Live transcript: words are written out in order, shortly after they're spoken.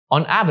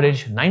On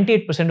average,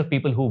 98% of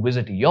people who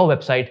visit your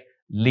website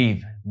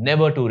leave,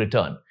 never to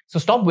return. So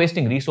stop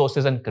wasting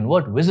resources and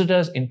convert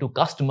visitors into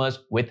customers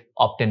with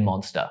Opt-in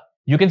Monster.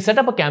 You can set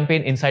up a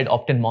campaign inside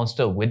Opt-in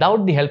Monster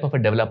without the help of a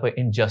developer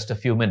in just a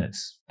few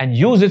minutes, and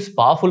use its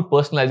powerful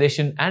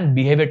personalization and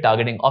behavior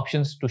targeting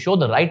options to show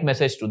the right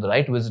message to the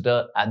right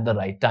visitor at the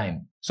right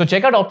time. So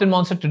check out Opt-in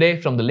Monster today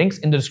from the links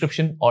in the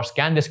description or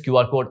scan this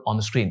QR code on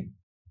the screen.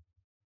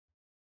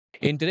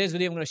 In today's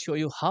video, I'm going to show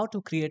you how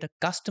to create a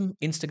custom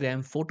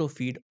Instagram photo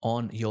feed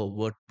on your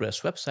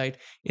WordPress website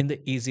in the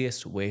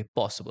easiest way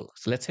possible.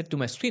 So let's head to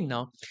my screen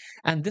now.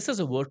 And this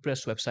is a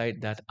WordPress website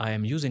that I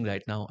am using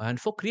right now. And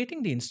for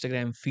creating the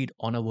Instagram feed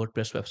on a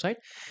WordPress website,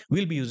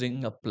 we'll be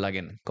using a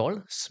plugin called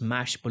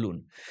Smash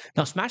Balloon.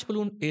 Now, Smash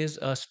Balloon is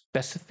a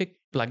specific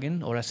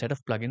plugin or a set of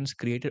plugins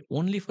created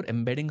only for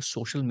embedding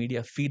social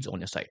media feeds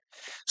on your site.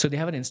 So they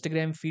have an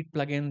Instagram feed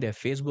plugin, their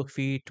Facebook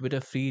feed, Twitter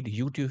feed,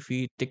 YouTube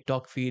feed,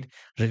 TikTok feed,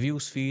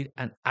 reviews feed,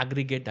 and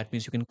aggregate. That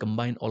means you can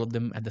combine all of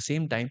them at the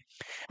same time.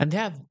 And they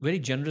have very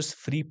generous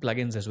free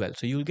plugins as well.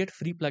 So you'll get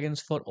free plugins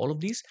for all of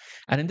these.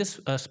 And in this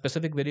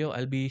specific video,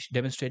 I'll be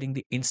demonstrating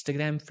the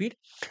Instagram feed.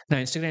 Now,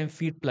 Instagram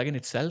feed plugin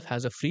itself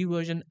has a free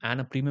version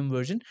and a premium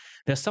version.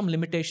 There's some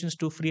limitations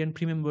to free and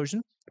premium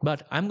version,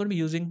 but I'm going to be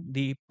using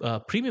the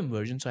premium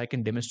version so I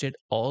can demonstrate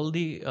all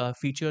the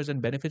features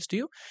and benefits to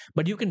you.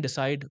 But you can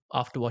decide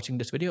after watching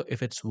this video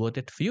if it's worth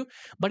it for you.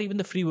 But even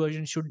the free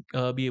version should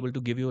be able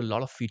to give you a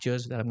lot of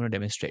features that I'm going to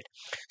demonstrate.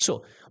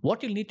 So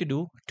what you'll need to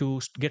do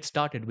to get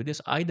started with this,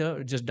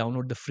 either just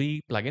download the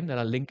free plugin that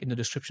I'll link in the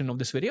description of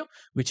this video,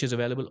 which is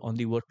available on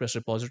the WordPress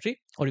repository,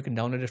 or you can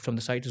download it from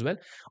the site as well.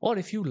 Or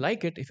if you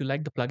like it, if you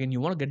like the plugin,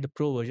 you want to get the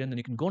pro version, then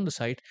you can go on the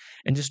site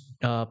and just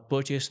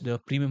purchase the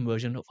premium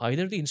version of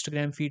either the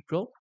Instagram Feed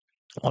Pro,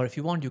 or if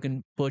you want, you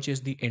can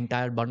purchase the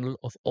entire bundle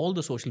of all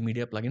the social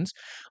media plugins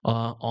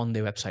on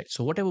their website.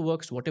 So whatever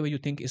works, whatever you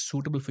think is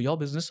suitable for your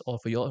business or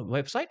for your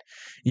website,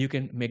 you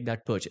can make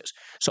that purchase.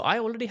 So I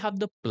already have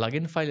the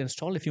plugin file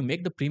installed. If you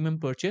make the premium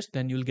purchase,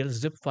 then you'll get a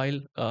zip file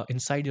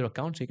inside your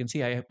account. So you can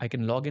see I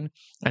can log in,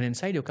 and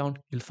inside your account,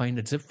 you'll find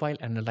a zip file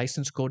and a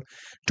license code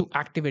to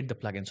activate the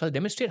plugin. So I'll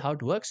demonstrate how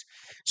it works.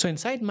 So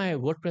inside my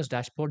WordPress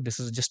dashboard, this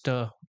is just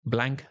a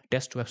blank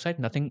test website,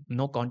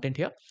 no content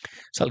here.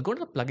 So I'll go to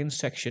the plugin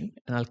section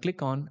and I'll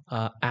click on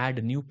add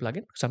a new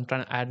plugin. So I'm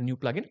trying to add a new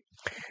plugin.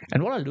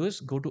 And what I'll do is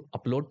go to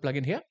upload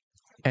plugin here,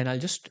 and I'll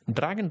just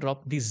drag and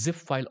drop the zip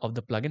file of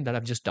the plugin that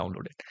I've just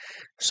downloaded.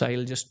 So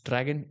I'll just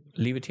drag and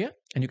leave it here.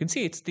 And you can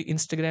see it's the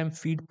Instagram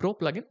Feed Pro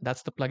plugin.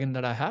 That's the plugin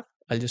that I have.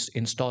 I'll just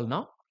install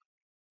now.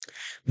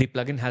 The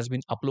plugin has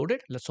been uploaded.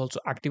 Let's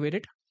also activate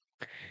it.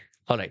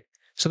 All right.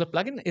 So the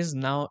plugin is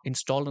now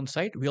installed on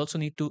site. We also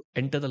need to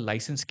enter the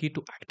license key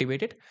to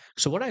activate it.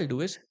 So what I'll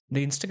do is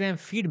the Instagram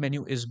feed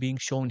menu is being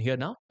shown here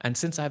now. And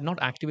since I have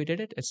not activated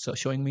it, it's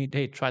showing me,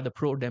 hey, try the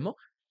pro demo.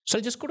 So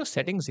I'll just go to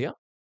settings here.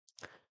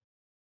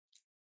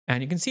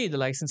 And you can see the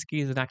license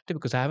key is inactive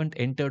because I haven't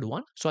entered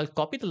one. So I'll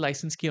copy the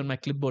license key on my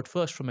clipboard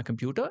first from my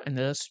computer and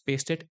then just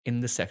paste it in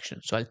this section.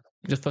 So I'll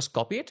just first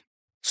copy it.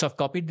 So I've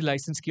copied the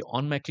license key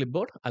on my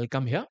clipboard. I'll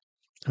come here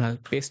and I'll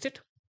paste it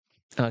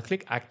and I'll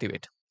click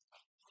activate.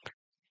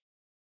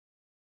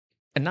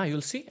 And now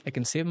you'll see I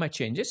can save my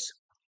changes.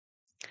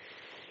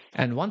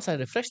 And once I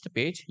refresh the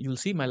page, you'll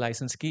see my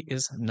license key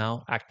is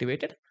now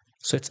activated.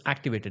 So it's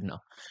activated now.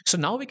 So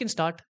now we can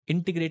start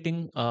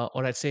integrating,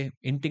 or I'd say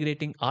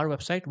integrating our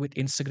website with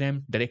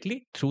Instagram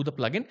directly through the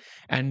plugin,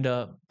 and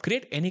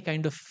create any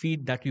kind of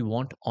feed that we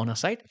want on our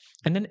site,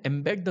 and then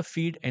embed the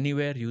feed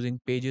anywhere using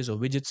pages or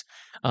widgets.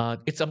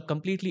 It's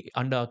completely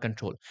under our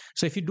control.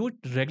 So if you do it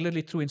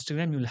regularly through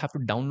Instagram, you'll have to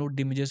download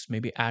the images,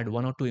 maybe add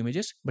 1 or 2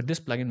 images, but this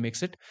plugin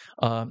makes it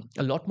a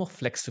lot more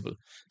flexible.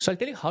 So I'll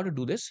tell you how to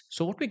do this.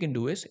 So what we can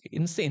do is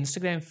in the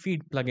Instagram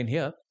feed plugin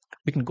here,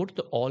 we can go to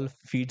the all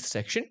feeds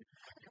section.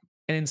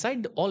 And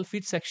inside the all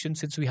feed section,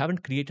 since we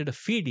haven't created a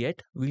feed yet,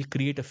 we'll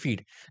create a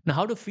feed. Now,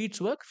 how do feeds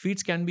work?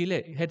 Feeds can be,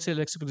 let's say,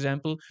 for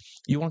example,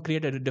 you want to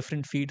create a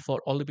different feed for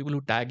all the people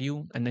who tag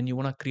you, and then you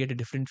want to create a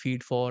different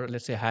feed for,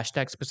 let's say,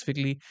 hashtag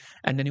specifically,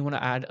 and then you want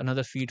to add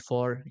another feed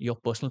for your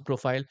personal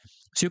profile.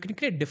 So you can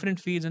create different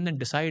feeds and then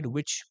decide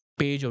which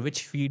page or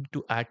which feed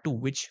to add to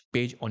which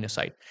page on your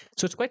site.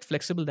 So it's quite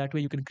flexible that way.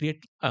 You can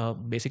create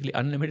basically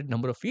unlimited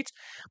number of feeds,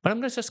 but I'm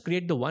going to just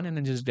create the one and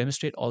then just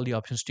demonstrate all the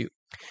options to you.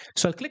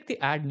 So I'll click the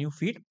add new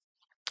feed.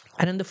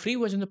 And in the free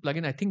version of the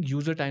plugin, I think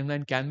user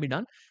timeline can be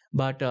done.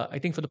 But I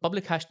think for the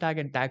public hashtag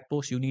and tag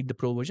post, you need the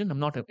pro version. I'm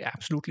not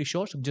absolutely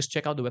sure. So just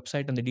check out the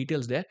website and the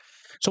details there.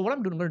 So what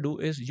I'm going to do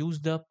is use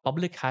the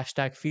public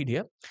hashtag feed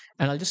here.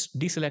 And I'll just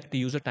deselect the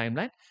user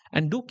timeline.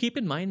 And do keep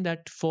in mind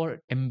that for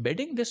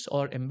embedding this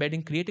or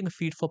creating a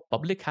feed for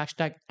public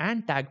hashtag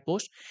and tag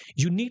post,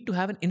 you need to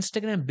have an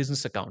Instagram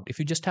business account. If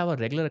you just have a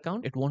regular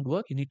account, it won't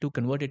work. You need to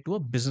convert it to a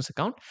business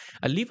account.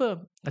 I'll leave a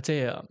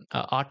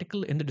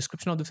article in the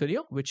description of this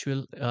video, which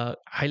will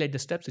highlight the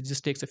steps. It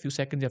just takes a few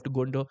seconds. You have to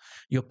go into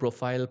your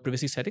profile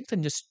privacy settings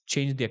and just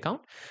change the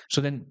account.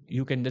 So then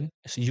you can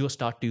you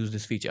start to use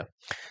this feature.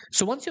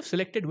 So once you've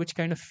selected which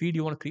kind of feed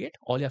you want to create,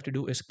 all you have to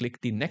do is click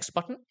the next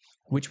button,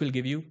 which will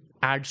give you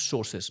add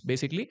sources,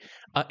 basically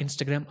an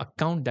Instagram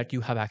account that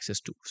you have access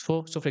to.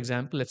 So for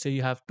example, let's say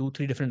you have 2,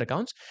 3 different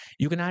accounts.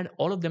 You can add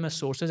all of them as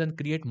sources and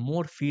create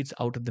more feeds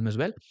out of them as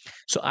well.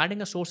 So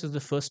adding a source is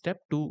the first step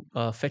to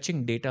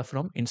fetching data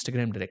from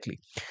Instagram directly.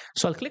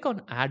 So I'll click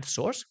on add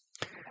source.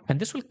 And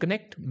this will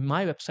connect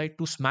my website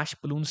to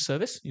Smashballoon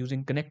service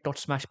using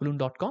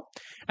connect.smashballoon.com.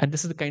 And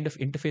this is the kind of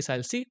interface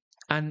I'll see.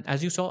 And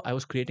as you saw, I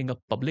was creating a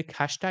public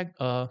hashtag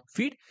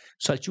feed.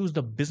 So I'll choose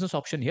the business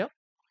option here.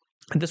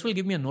 And this will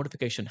give me a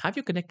notification. Have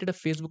you connected a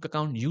Facebook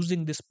account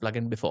using this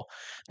plugin before?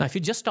 Now, if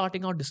you're just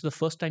starting out, this is the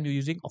first time you're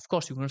using, of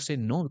course, you're going to say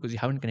no because you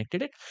haven't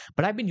connected it.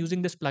 But I've been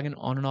using this plugin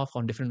on and off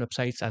on different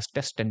websites as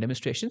test and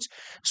demonstrations.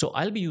 So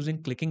I'll be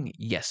clicking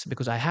yes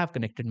because I have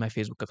connected my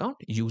Facebook account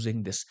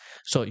using this.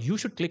 So you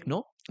should click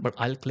no, but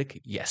I'll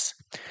click yes.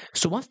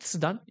 So once this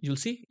is done, you'll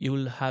see you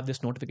will have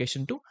this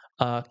notification to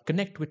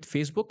connect with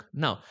Facebook.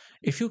 Now,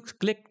 if you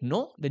click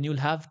no, then you'll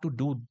have to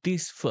do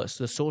this first,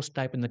 the source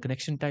type and the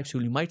connection type. So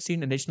you might see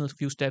an additional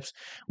few steps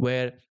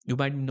where you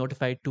might be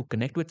notified to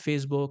connect with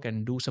Facebook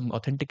and do some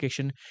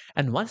authentication.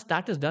 And once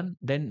that is done,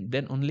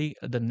 then only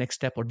the next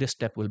step or this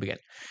step will begin.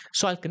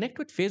 So I'll connect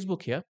with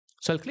Facebook here.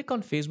 So I'll click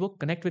on Facebook,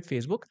 connect with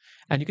Facebook,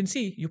 and you can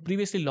see you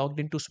previously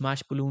logged into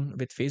Smashballoon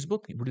with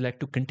Facebook. Would you like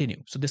to continue?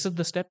 So this is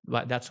the step.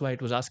 That's why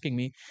it was asking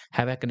me,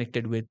 have I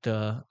connected with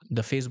the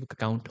Facebook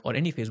account or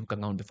any Facebook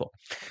account before?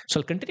 So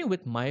I'll continue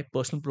with my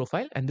personal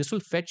profile, and this will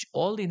fetch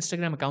all the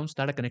Instagram accounts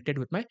that are connected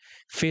with my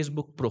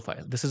Facebook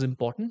profile. This is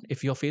important.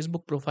 If your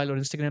Facebook profile or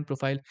Instagram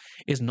profile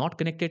is not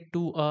connected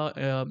to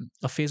a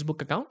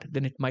Facebook account,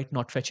 then it might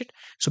not fetch it.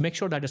 So make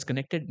sure that is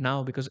connected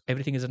now because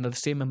everything is under the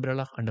same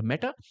umbrella under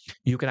Meta.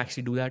 You can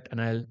actually do that. And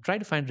I'll try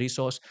to find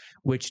resource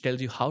which tells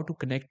you how to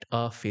connect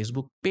a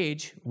Facebook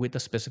page with a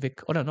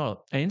specific, or no,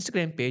 an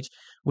Instagram page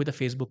with a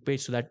Facebook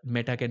page so that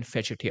Meta can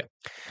fetch it here.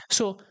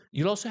 So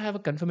you'll also have a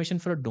confirmation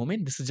for a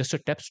domain. This is just a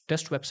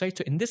test website.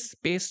 So in this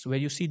space where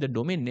you see the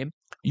domain name,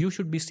 you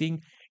should be seeing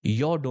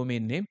your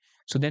domain name.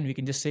 So then we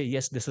can just say,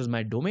 yes, this is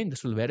my domain.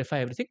 This will verify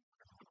everything.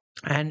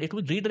 And it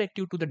will redirect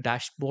you to the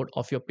dashboard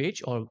of your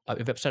page or a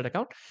website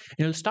account.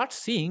 And you'll start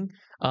seeing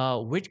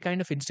which kind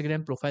of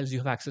Instagram profiles you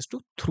have access to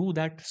through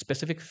that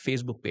specific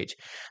Facebook page.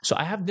 So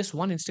I have this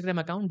one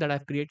Instagram account that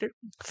I've created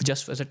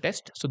just as a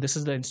test. So this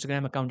is the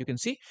Instagram account you can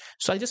see.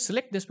 So I'll just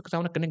select this because I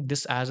want to connect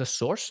this as a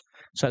source.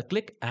 So I'll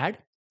click add.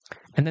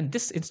 And then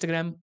this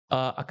Instagram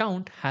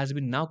account has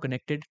been now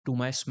connected to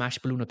my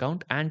Smashballoon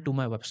account and to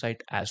my website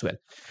as well.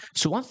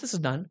 So once this is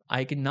done,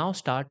 I can now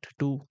start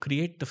to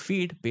create the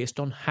feed based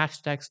on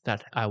hashtags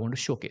that I want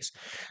to showcase.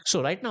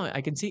 So right now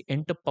I can see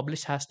enter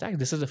publish hashtag.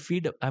 This is a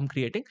feed I'm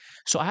creating.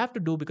 So I have to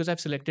do, because I've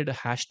selected a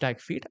hashtag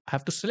feed, I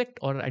have to select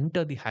or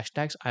enter the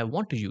hashtags I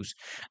want to use.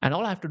 And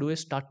all I have to do is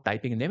start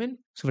typing them in.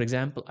 So for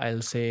example,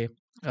 I'll say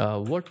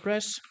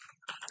WordPress.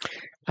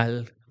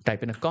 I'll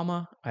type in a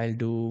comma. I'll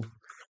do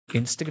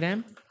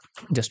Instagram,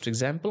 just for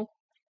example.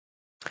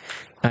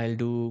 I'll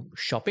do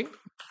shopping,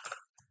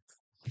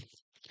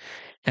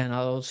 and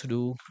I'll also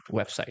do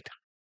website.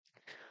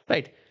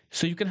 Right.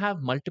 So you can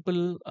have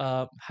multiple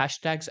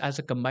hashtags as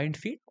a combined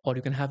feed, or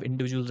you can have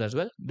individuals as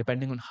well,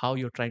 depending on how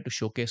you're trying to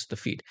showcase the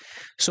feed.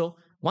 So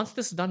once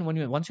this is done,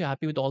 once you're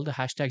happy with all the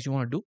hashtags you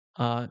want to do,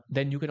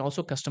 then you can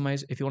also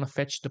customize if you want to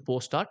fetch the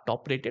post are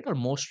top rated or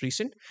most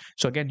recent.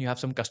 So again, you have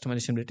some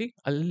customizability.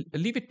 I'll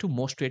leave it to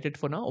most rated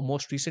for now or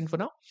most recent for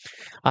now.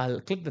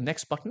 I'll click the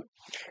next button.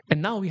 And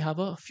now we have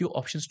a few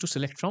options to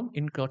select from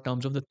in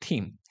terms of the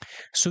theme.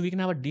 So we can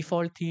have a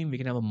default theme, we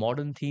can have a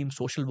modern theme,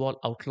 social wall,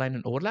 outline,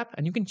 and overlap.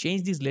 And you can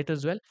change these later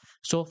as well.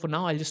 So for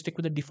now, I'll just stick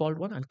with the default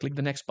one. I'll click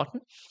the next button.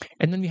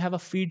 And then we have a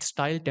feed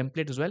style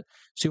template as well.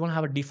 So you want to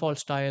have a default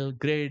style,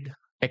 grid,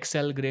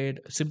 Excel grid,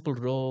 simple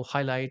row,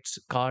 highlights,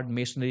 card,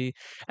 masonry,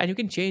 and you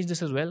can change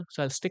this as well.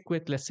 So I'll stick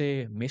with, let's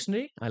say,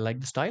 masonry. I like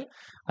the style.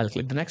 I'll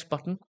click the next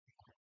button.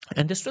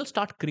 And this will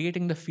start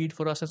creating the feed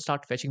for us and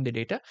start fetching the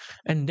data.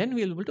 And then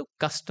we'll be able to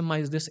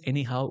customize this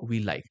anyhow we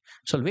like.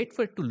 So I'll wait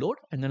for it to load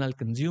and then I'll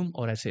consume,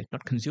 or I say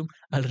not consume,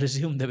 I'll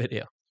resume the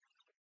video.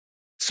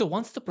 So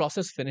once the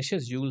process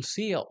finishes, you will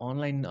see an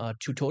online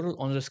tutorial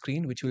on the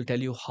screen, which will tell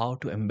you how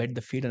to embed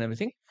the feed and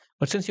everything.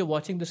 But since you're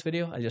watching this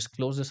video, I'll just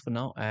close this for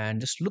now and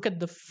just look at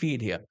the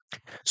feed here.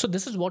 So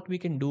this is what we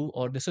can do,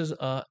 or this is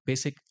a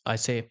basic, I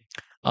say,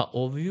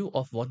 overview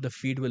of what the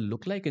feed will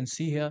look like. And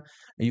see here,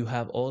 you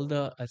have all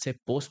the, let's say,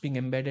 posts being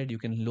embedded. You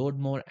can load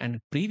more and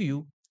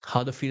preview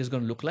how the feed is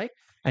going to look like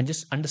and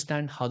just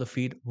understand how the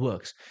feed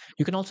works.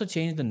 You can also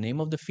change the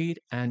name of the feed,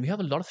 and we have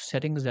a lot of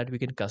settings that we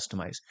can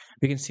customize.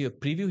 We can see a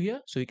preview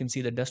here, so you can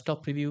see the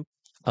desktop preview,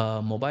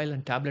 mobile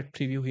and tablet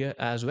preview here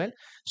as well.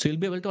 So you'll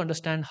be able to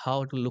understand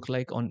how it will look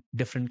like on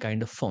different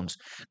kind of phones.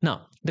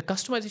 Now, the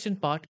customization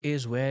part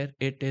is where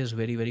it is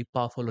very, very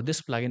powerful, or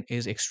this plugin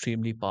is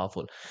extremely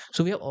powerful.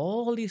 So we have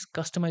all these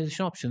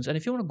customization options. And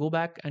if you want to go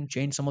back and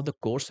change some of the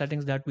core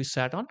settings that we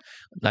sat on,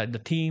 like the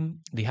theme,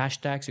 the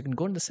hashtags, you can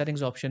go in the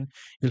settings option.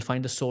 You'll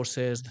find the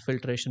sources, the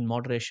filtration,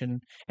 moderation,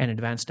 and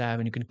advanced tab,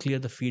 and you can clear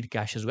the feed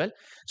cache as well.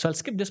 So I'll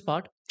skip this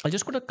part. I'll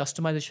just go to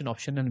customization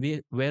option,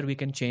 and where we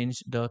can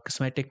change the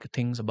cosmetic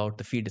things about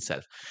the feed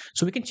itself.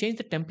 So we can change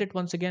the template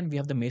once again. We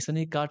have the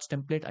masonry cards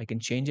template. I can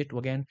change it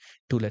again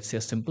to, let's say,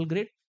 a simple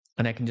grid,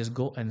 and I can just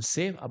go and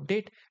save,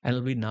 update, and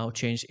it'll be now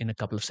changed in a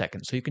couple of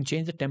seconds. So you can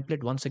change the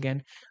template once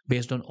again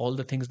based on all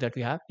the things that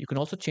we have. You can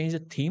also change the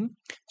theme.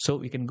 So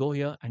we can go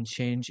here and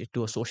change it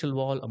to a social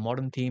wall, a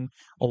modern theme,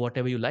 or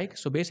whatever you like.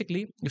 So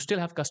basically, you still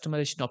have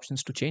customization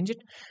options to change it.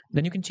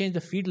 Then you can change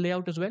the feed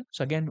layout as well.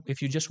 So again,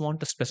 if you just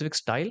want a specific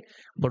style,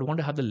 but want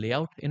to have the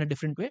layout in a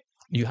different way,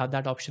 you have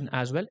that option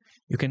as well.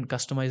 You can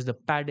customize the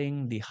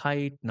padding, the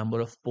height,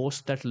 number of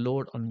posts that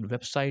load on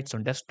websites,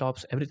 on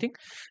desktops, everything.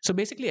 So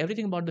basically,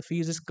 everything about the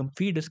feed is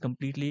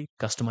completely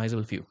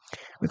customizable for you.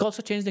 We can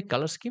also change the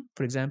color scheme.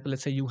 For example,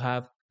 let's say you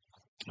have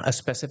a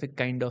specific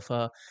kind of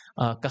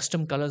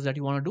custom colors that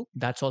you want to do.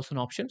 That's also an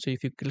option. So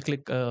if you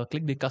click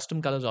the custom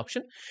colors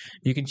option,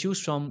 you can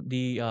choose from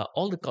the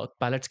all the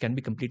palettes can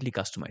be completely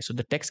customized. So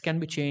the text can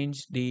be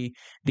changed, the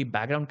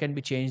background can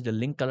be changed, the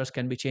link colors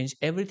can be changed,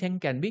 everything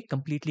can be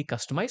completely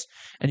customized.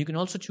 And you can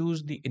also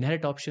choose the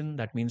inherit option.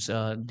 That means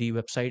the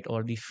website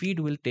or the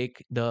feed will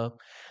take the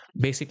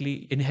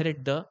basically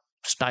inherit the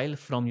style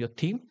from your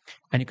theme.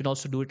 And you can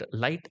also do it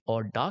light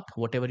or dark,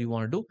 whatever you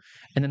want to do,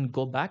 and then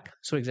go back.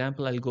 So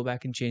example, I'll go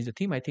back and change the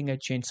theme. I think I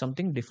changed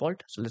something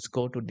default, so let's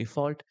go to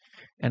default,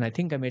 and I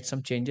think I made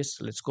some changes.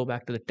 So let's go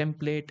back to the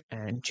template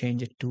and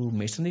change it to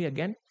masonry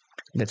again.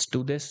 Let's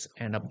do this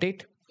and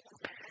update,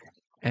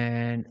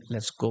 and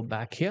let's go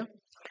back here.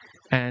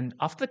 And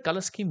after the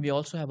color scheme, we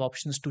also have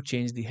options to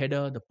change the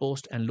header, the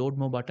post, and load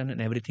more button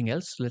and everything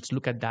else. Let's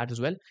look at that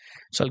as well.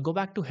 So I'll go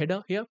back to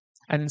header here,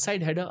 and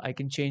inside header, I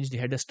can change the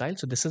header style.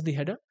 So this is the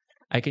header.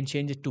 I can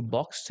change it to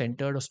box,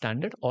 centered, or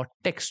standard, or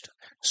text.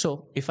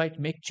 So if I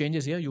make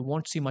changes here, you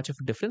won't see much of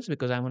a difference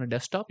because I'm on a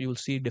desktop. You will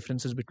see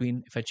differences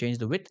between if I change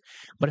the width.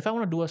 But if I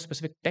want to do a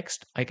specific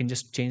text, I can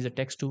just change the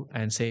text to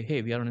and say,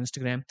 hey, we are on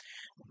Instagram,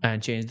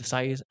 and change the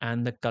size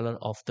and the color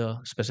of the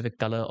specific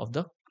color of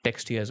the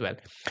text here as well.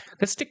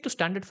 Let's stick to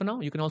standard for now.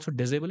 You can also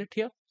disable it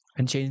here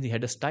and change the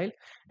header style.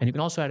 And you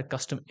can also add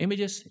custom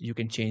images. You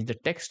can change the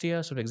text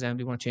here. So for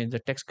example, you want to change the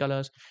text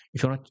colors.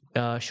 If you want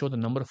to show the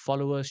number of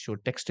followers, show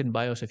text in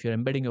bios. If you're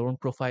embedding your own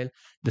profile,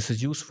 this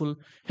is useful.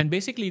 And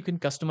basically you can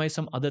customize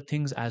some other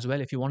things as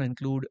well. If you want to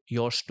include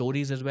your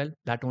stories as well,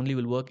 that only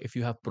will work if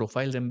you have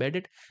profiles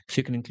embedded. So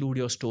you can include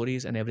your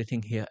stories and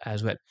everything here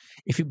as well.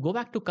 If you go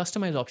back to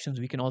customize options,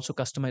 we can also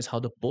customize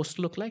how the posts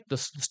look like, the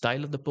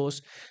style of the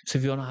post. So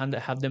if you want to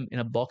have them in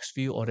a box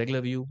view or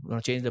regular view, you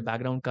want to change the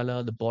background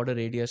color, the border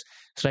radius.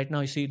 So right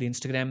now you see the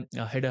Instagram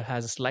header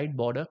has a slight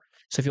border.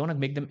 So if you want to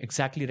make them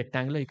exactly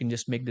rectangular, you can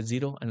just make the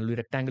 0 and it'll be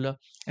rectangular.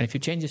 And if you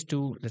change this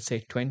to, let's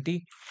say,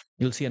 20,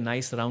 you'll see a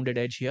nice rounded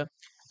edge here.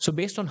 So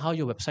based on how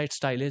your website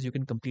style is, you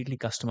can completely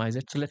customize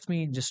it. So let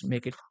me just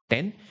make it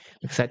 10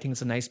 because I think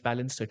it's a nice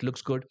balance. So it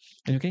looks good.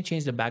 And you can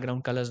change the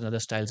background colors and other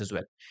styles as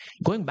well.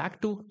 Going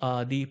back to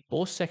the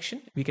post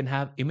section, we can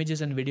have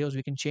images and videos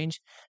we can change.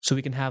 So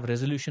we can have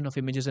resolution of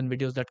images and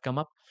videos that come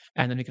up.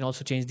 And then we can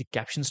also change the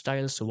caption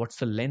styles. So what's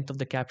the length of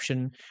the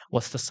caption?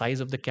 What's the size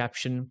of the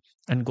caption?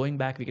 And going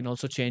back, we can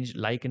also change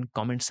like and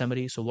comment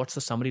summary. So what's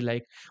the summary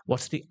like?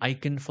 What's the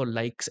icon for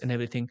likes and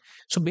everything?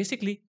 So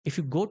basically, if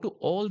you go to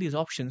all these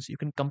options, you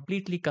can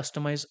completely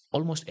customize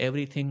almost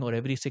everything or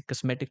every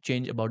cosmetic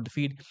change about the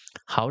feed,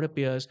 how it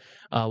appears,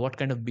 what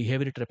kind of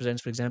behavior it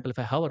represents. For example, if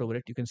I hover over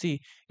it, you can see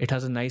it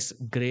has a nice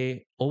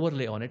gray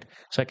overlay on it.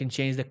 So I can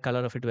change the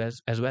color of it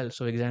as well.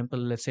 So example,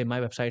 let's say my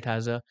website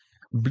has a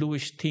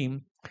bluish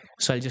theme.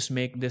 So I'll just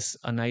make this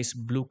a nice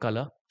blue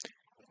color.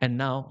 And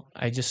now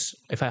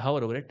if I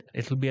hover over it,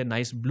 it'll be a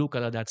nice blue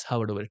color that's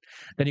hovered over it.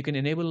 Then you can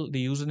enable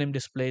the username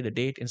display, the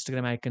date,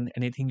 Instagram icon,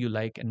 anything you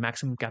like, and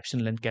maximum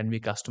caption length can be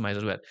customized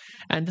as well.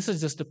 And this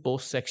is just the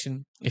post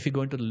section. If you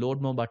go into the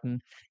load more button,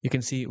 you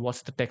can see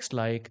what's the text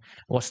like,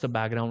 what's the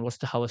background, what's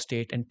the hover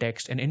state and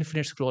text, and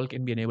infinite scroll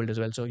can be enabled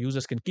as well. So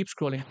users can keep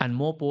scrolling and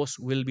more posts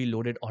will be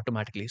loaded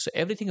automatically. So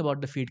everything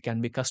about the feed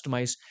can be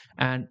customized.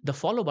 And the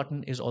follow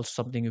button is also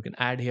something you can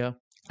add here.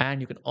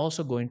 And you can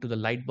also go into the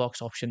lightbox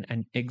option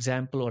and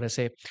example, or I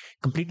say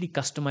completely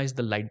customize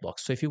the lightbox.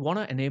 So if you want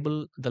to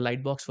enable the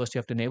lightbox, first you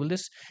have to enable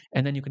this,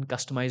 and then you can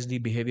customize the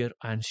behavior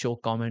and show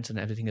comments and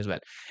everything as well.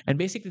 And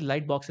basically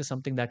lightbox is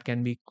something that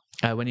can be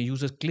when a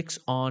user clicks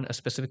on a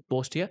specific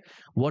post here,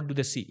 what do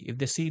they see? If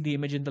they see the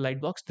image in the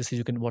lightbox, this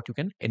is what you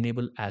can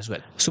enable as well.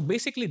 So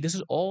basically this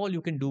is all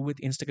you can do with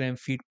Instagram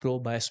Feed Pro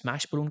by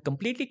Smashballoon.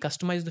 Completely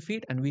customize the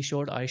feed, and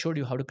I showed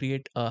you how to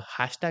create a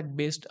hashtag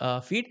based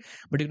feed,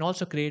 but you can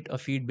also create a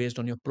feed feed based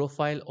on your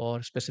profile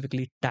or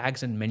specifically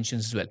tags and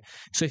mentions as well.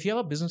 So if you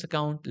have a business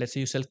account, let's say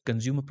you sell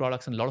consumer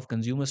products and a lot of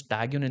consumers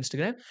tag you on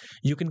Instagram,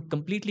 you can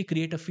completely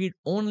create a feed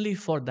only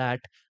for that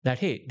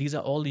hey, these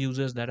are all the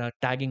users that are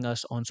tagging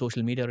us on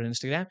social media or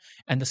Instagram.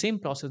 And the same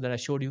process that I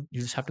showed you,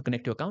 you just have to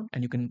connect your account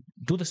and you can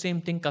do the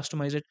same thing,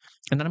 customize it.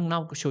 And then I'm now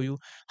going to show you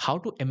how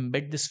to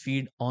embed this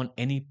feed on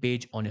any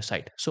page on your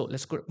site. So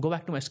let's go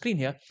back to my screen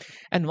here.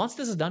 And once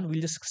this is done,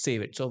 we'll just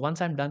save it. So once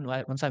I'm done,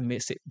 once I've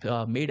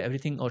made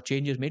everything or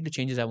made the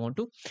changes I want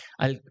to,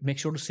 I'll make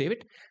sure to save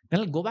it. Then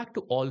I'll go back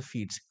to all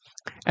feeds.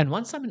 And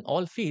once I'm in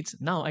all feeds,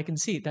 now I can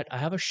see that I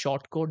have a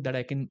shortcode that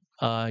I can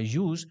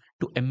use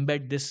to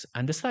embed this.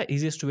 And this is the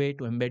easiest way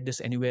to embed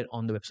this anywhere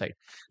on the website.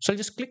 So I'll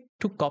just click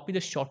to copy the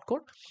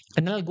shortcode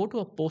and then I'll go to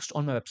a post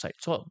on my website.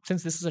 So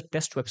since this is a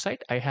test website,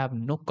 I have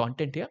no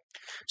content here.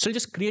 So I'll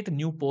just create a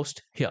new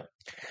post here.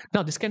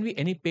 Now, this can be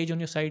any page on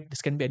your site.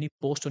 This can be any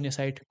post on your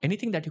site,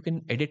 anything that you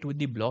can edit with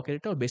the block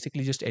editor, or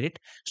basically just edit.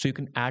 So you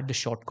can add the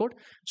shortcode.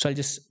 So I'll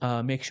just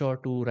make sure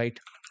to write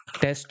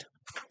test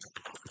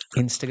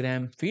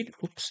Instagram feed.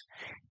 Oops,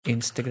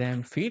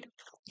 Instagram feed.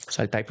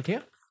 So I'll type it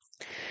here.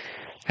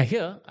 And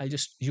here, I'll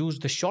just use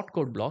the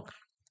shortcode block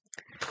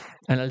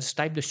and I'll just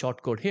type the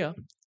shortcode here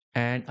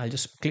and I'll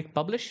just click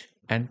publish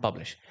and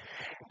publish.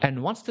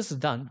 And once this is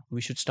done,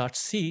 we should start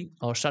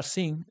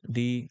seeing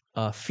the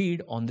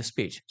feed on this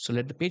page. So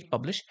let the page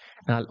publish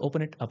and I'll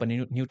open it up a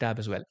new tab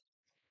as well.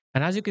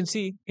 And as you can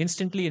see,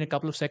 instantly in a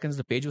couple of seconds,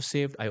 the page was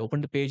saved. I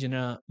opened the page in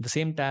the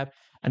same tab.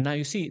 And now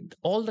you see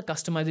all the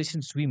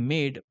customizations we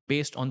made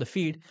based on the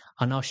feed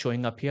are now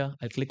showing up here.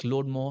 I'll click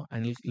load more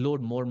and it'll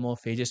load more and more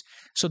pages.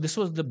 So this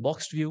was the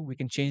boxed view. We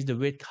can change the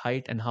width,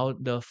 height, and how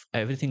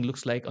everything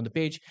looks like on the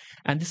page.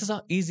 And this is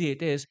how easy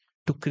it is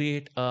to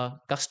create a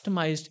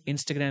customized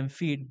Instagram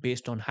feed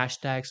based on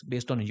hashtags,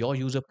 based on your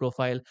user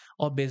profile,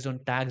 or based on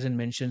tags and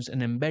mentions,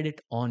 and embed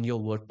it on your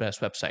WordPress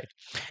website.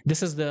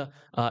 This is the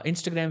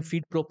Instagram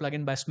Feed Pro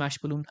plugin by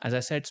Smashballoon. As I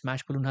said,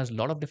 Smashballoon has a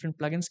lot of different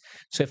plugins.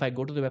 So if I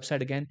go to the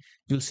website again,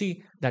 you'll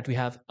see that we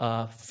have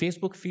a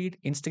Facebook feed,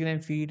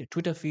 Instagram feed,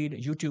 Twitter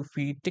feed, YouTube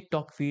feed,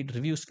 TikTok feed,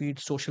 reviews feed,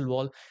 social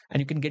wall, and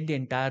you can get the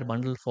entire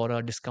bundle for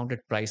a discounted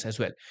price as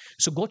well.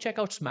 So go check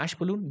out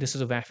Smashballoon. This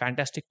is a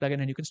fantastic plugin,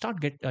 and you can start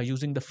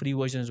using the free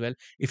version as well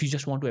if you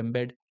just want to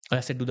embed, as I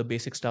said, do the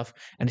basic stuff.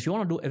 And if you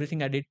want to do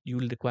everything I did, you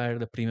will require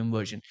the premium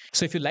version.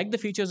 So if you like the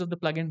features of the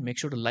plugin, make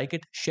sure to like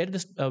it, share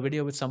this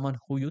video with someone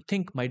who you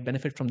think might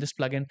benefit from this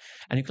plugin.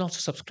 And you can also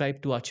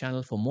subscribe to our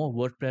channel for more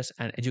WordPress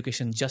and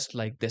education just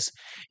like this.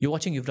 You're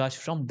watching Yuvraj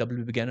from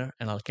WP Beginner,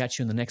 and I'll catch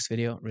you in the next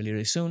video really,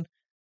 really soon.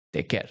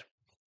 Take care.